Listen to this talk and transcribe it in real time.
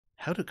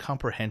How do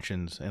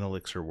comprehensions in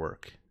Elixir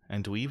work?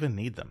 And do we even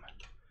need them?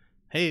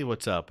 Hey,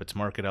 what's up? It's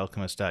Mark at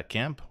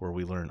alchemist.camp, where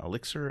we learn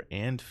Elixir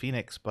and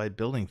Phoenix by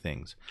building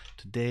things.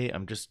 Today,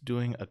 I'm just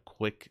doing a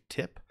quick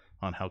tip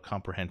on how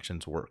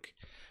comprehensions work.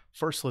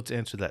 First, let's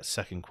answer that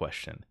second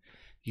question.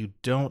 You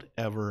don't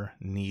ever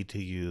need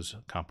to use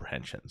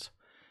comprehensions.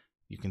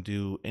 You can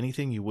do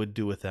anything you would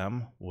do with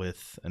them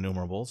with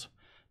enumerables,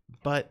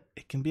 but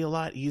it can be a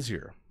lot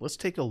easier. Let's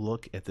take a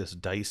look at this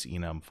dice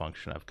enum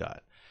function I've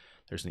got.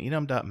 There's an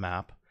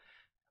enum.map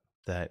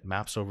that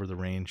maps over the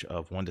range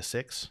of 1 to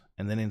 6,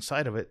 and then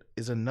inside of it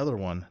is another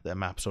one that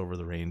maps over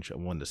the range of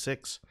 1 to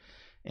 6,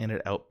 and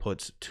it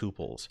outputs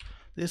tuples.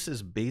 This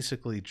is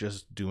basically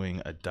just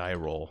doing a die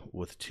roll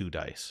with 2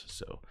 dice.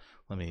 So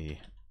let me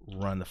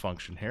run the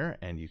function here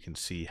and you can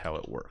see how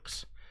it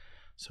works.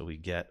 So we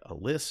get a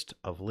list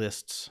of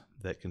lists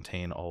that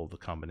contain all of the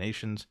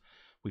combinations.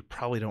 We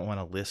probably don't want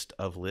a list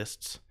of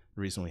lists.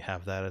 The reason we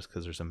have that is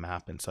because there's a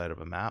map inside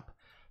of a map.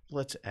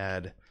 Let's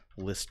add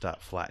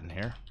list.flatten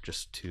here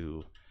just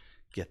to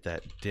get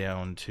that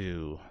down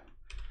to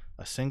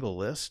a single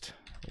list.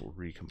 We'll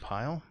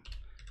recompile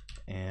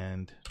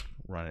and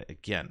run it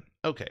again.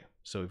 Okay,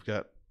 so we've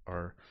got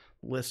our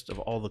list of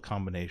all the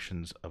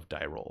combinations of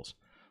die rolls.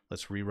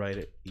 Let's rewrite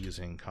it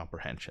using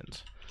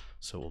comprehensions.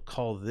 So we'll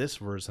call this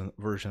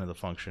version of the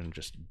function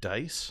just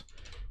dice,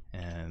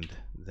 and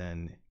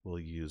then we'll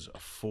use a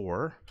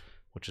for,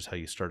 which is how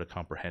you start a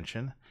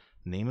comprehension.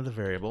 Name of the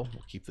variable,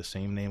 we'll keep the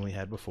same name we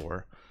had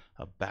before,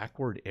 a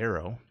backward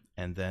arrow,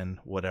 and then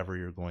whatever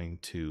you're going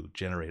to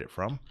generate it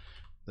from.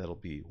 That'll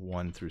be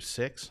 1 through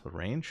 6, the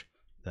range,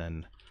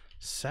 then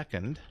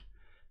second,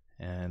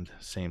 and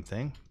same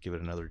thing, give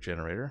it another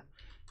generator.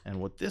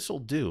 And what this will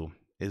do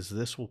is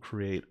this will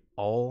create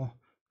all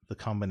the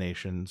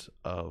combinations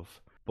of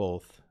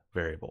both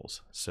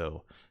variables.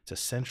 So it's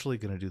essentially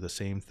going to do the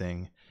same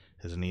thing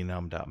as an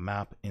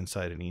enum.map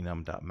inside an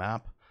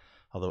enum.map,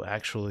 although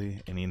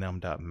actually an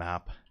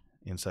enum.map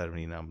inside of an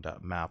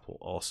enum.map will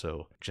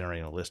also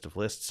generate a list of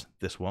lists.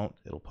 This won't.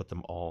 It'll put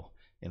them all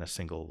in a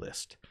single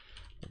list.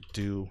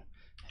 Do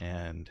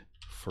and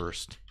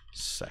first,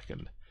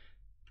 second.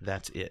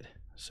 That's it.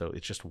 So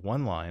it's just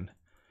one line,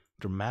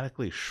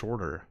 dramatically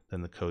shorter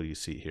than the code you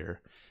see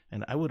here.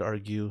 And I would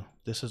argue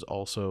this is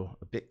also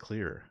a bit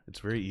clearer.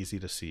 It's very easy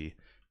to see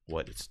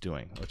what it's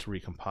doing. Let's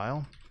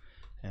recompile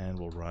and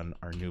we'll run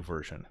our new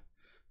version.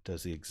 It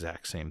does the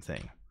exact same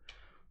thing.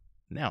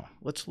 Now,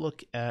 let's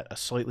look at a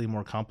slightly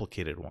more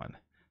complicated one,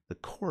 the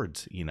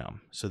Chords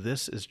Enum. So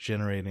this is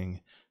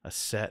generating a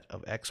set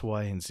of X,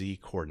 Y, and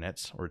Z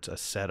coordinates, or it's a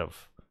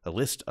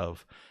list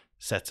of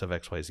sets of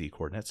X, Y, Z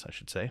coordinates, I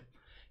should say.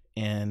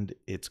 And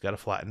it's got a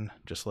flatten,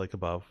 just like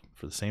above,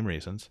 for the same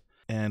reasons.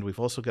 And we've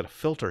also got a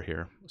filter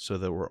here, so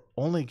that we're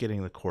only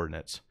getting the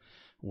coordinates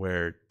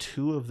where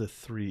 2 of the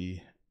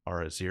 3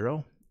 are a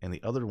 0, and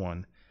the other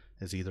one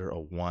is either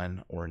a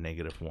 1 or a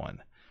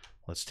 -1.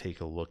 Let's take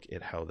a look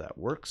at how that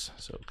works.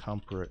 So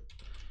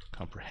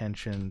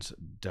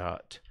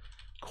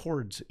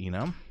comprehensions.chords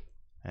enum,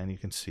 and you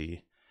can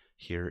see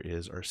here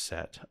is our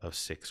set of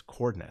 6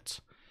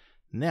 coordinates.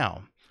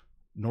 Now,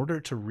 in order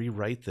to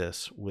rewrite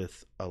this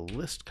with a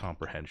list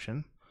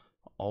comprehension,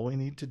 all we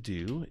need to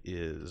do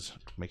is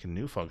make a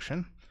new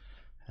function,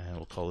 and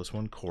we'll call this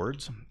one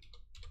chords,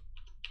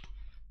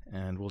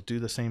 and we'll do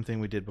the same thing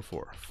we did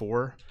before.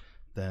 For,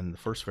 then the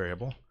first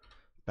variable,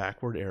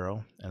 backward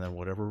arrow, and then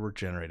whatever we're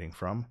generating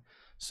from.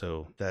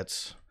 So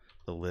that's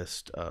the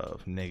list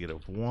of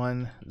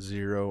 -1,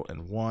 0,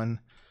 and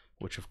 1,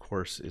 which of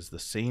course is the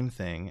same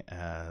thing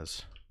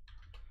as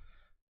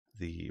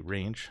the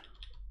range,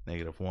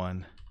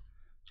 -1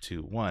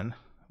 to 1.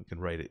 We can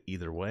write it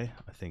either way.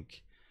 I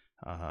think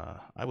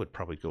I would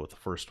probably go with the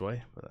first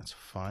way, but that's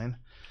fine.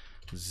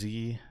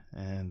 Z,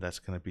 and that's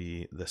going to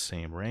be the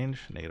same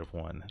range,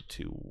 -1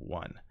 to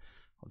 1.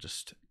 I'll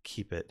just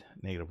keep it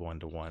 -1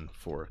 to 1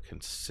 for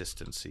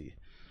consistency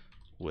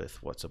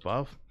with what's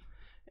above.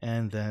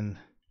 And then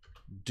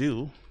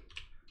do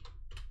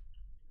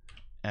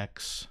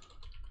X,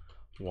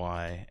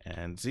 Y,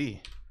 and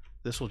Z.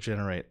 This will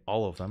generate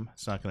all of them.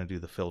 It's not going to do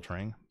the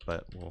filtering,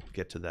 but we'll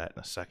get to that in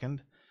a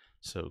second.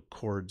 So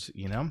chords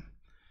enum,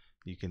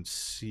 you can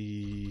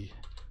see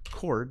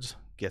chords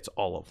gets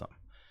all of them.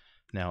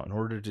 Now, in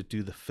order to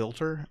do the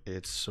filter,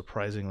 it's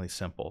surprisingly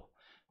simple.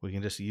 We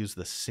can just use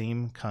the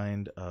same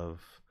kind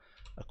of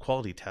a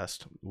quality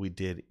test we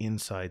did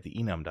inside the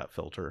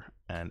enum.filter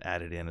and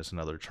add it in as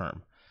another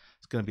term.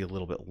 It's going to be a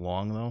little bit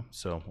long though,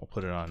 so we'll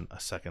put it on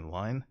a second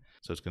line.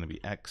 So it's going to be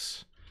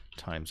X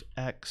times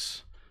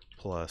X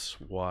plus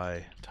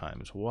Y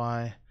times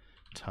Y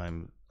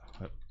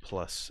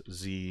plus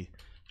Z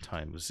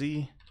times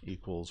Z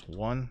equals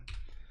 1.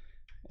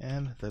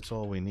 And that's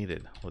all we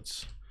needed.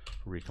 Let's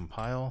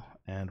recompile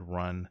and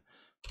run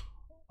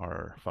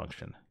our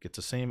function. Gets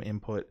the same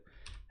input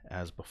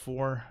as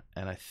before,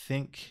 and I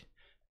think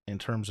in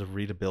terms of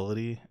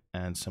readability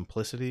and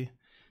simplicity,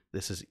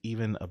 this is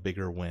even a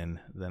bigger win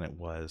than it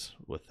was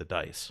with the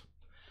dice.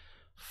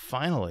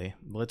 Finally,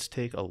 let's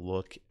take a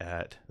look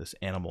at this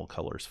animal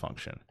colors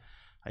function.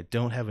 I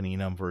don't have an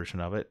enum version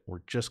of it.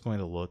 We're just going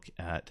to look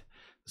at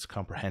this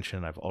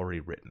comprehension I've already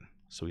written.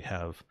 So we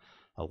have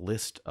a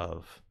list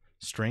of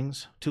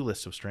strings, two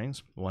lists of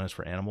strings. One is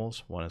for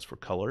animals, one is for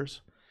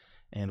colors.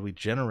 And we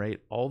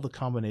generate all the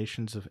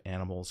combinations of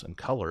animals and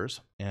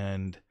colors,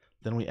 and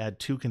then we add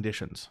two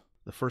conditions.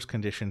 The first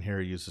condition here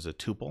uses a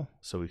tuple,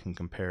 so we can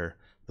compare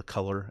the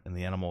color and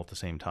the animal at the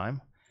same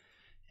time.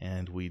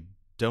 And we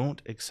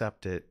don't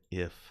accept it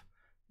if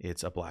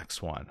it's a black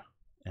swan.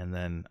 And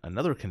then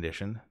another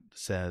condition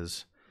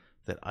says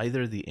that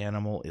either the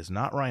animal is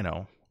not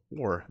rhino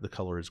or the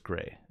color is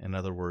gray. In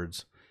other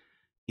words,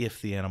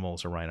 if the animal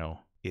is a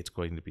rhino, it's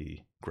going to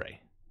be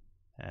gray.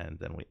 And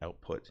then we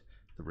output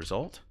the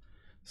result,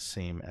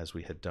 same as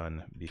we had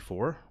done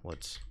before.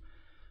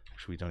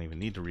 Actually, we don't even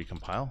need to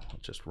recompile.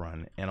 Let's just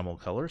run animal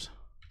colors.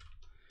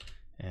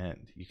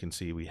 And you can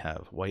see we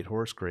have white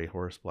horse, gray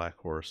horse, black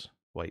horse,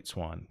 white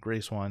swan, gray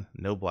swan,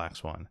 no black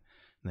swan,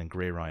 and then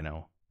gray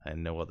rhino,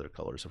 and no other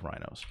colors of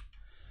rhinos.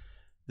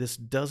 This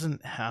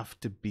doesn't have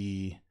to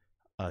be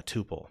a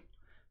tuple.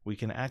 We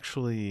can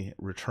actually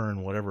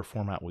return whatever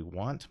format we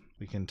want.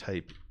 We can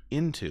type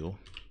into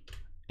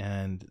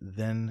and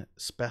then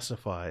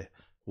specify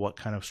what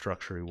kind of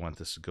structure we want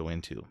this to go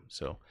into.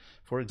 So,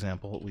 for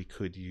example, we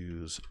could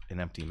use an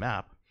empty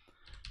map,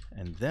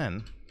 and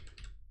then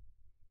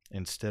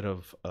instead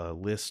of a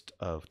list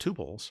of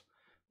tuples,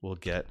 we'll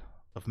get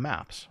of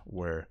maps,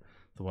 where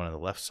the one on the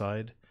left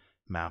side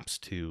maps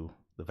to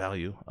the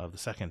value of the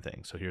second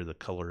thing. So here the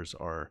colors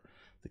are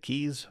the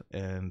keys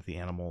and the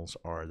animals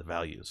are the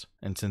values.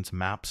 And since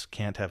maps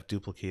can't have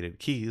duplicated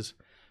keys,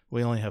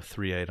 we only have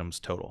 3 items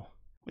total.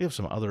 We have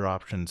some other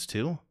options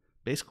too.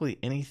 Basically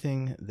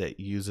anything that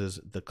uses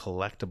the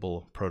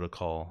collectible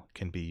protocol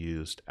can be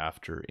used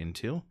after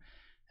into.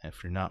 And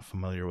if you're not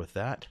familiar with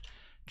that,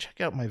 check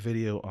out my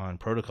video on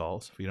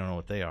protocols if you don't know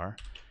what they are.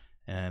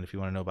 And if you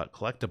want to know about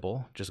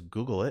collectible, just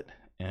Google it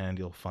and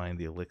you'll find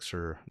the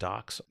Elixir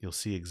docs. You'll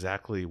see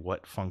exactly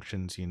what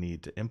functions you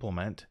need to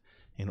implement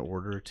in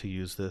order to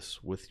use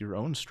this with your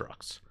own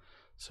structs.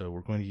 So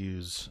we're going to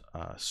use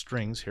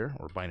strings here,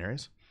 or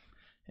binaries,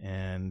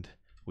 and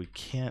we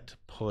can't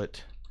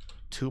put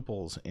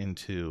tuples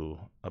into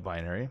a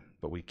binary,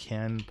 but we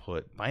can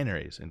put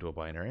binaries into a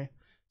binary.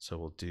 So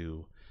we'll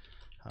do,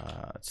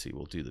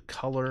 we'll do the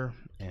color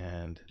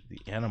and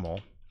the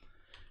animal,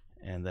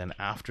 and then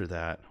after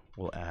that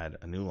we'll add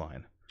a new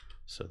line.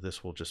 So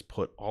this will just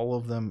put all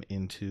of them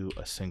into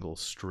a single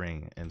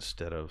string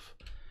instead of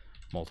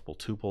multiple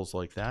tuples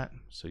like that.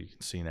 So you can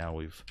see now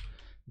we've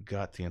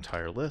got the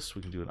entire list.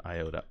 We can do an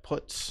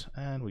io.puts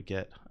and we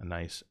get a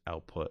nice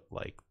output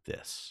like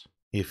this.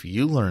 If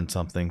you learned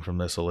something from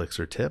this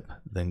Elixir tip,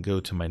 then go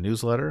to my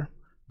newsletter,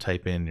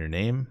 type in your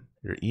name,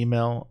 your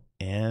email,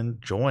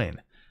 and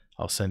join.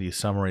 I'll send you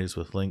summaries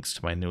with links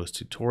to my newest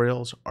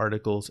tutorials,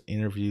 articles,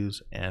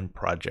 interviews, and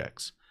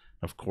projects.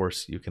 Of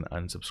course, you can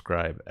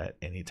unsubscribe at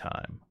any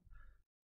time.